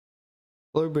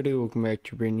Hello everybody, welcome back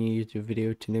to a brand new YouTube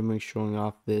video. Today I'm showing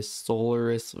off this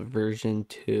Solaris version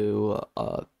 2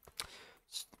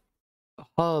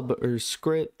 hub or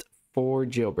script for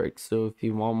Jailbreak. So if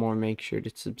you want more, make sure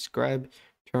to subscribe,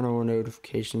 turn on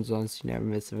notifications on so you never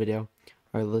miss a video.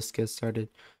 Alright, let's get started.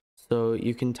 So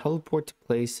you can teleport to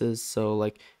places. So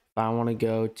like if I want to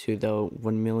go to the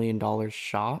 $1 million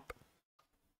shop,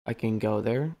 I can go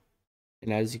there.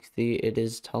 And as you can see, it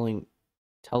is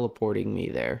teleporting me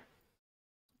there.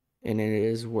 And it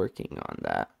is working on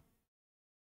that.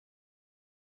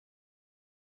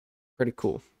 Pretty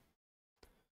cool.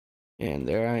 And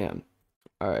there I am.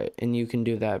 Alright, and you can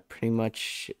do that pretty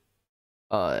much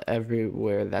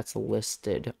everywhere that's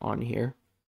listed on here,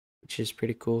 which is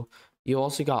pretty cool. You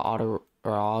also got auto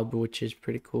rob, which is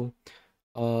pretty cool.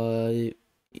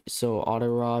 So auto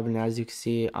rob, and as you can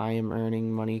see, I am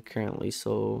earning money currently.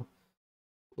 So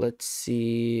let's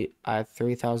see, I have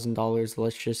 $3,000.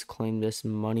 Let's just claim this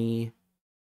money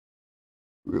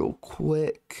real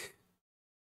quick.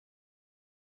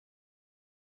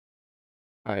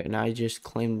 Alright, and I just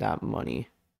claimed that money.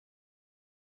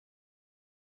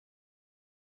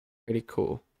 Pretty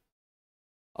cool.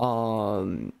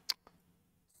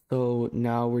 So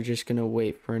now we're just gonna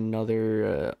wait for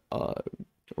another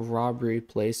robbery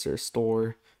place or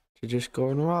store to just go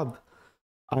and rob.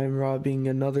 I'm robbing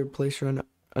another place right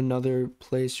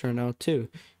now too.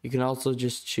 You can also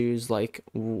just choose like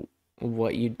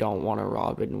what you don't want to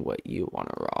rob and what you want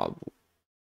to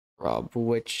rob,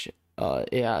 which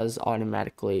it has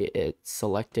automatically it's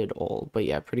selected all. But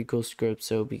yeah, pretty cool script.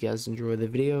 So hope you guys enjoy the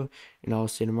video, and I'll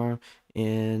see you tomorrow,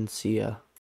 and see ya.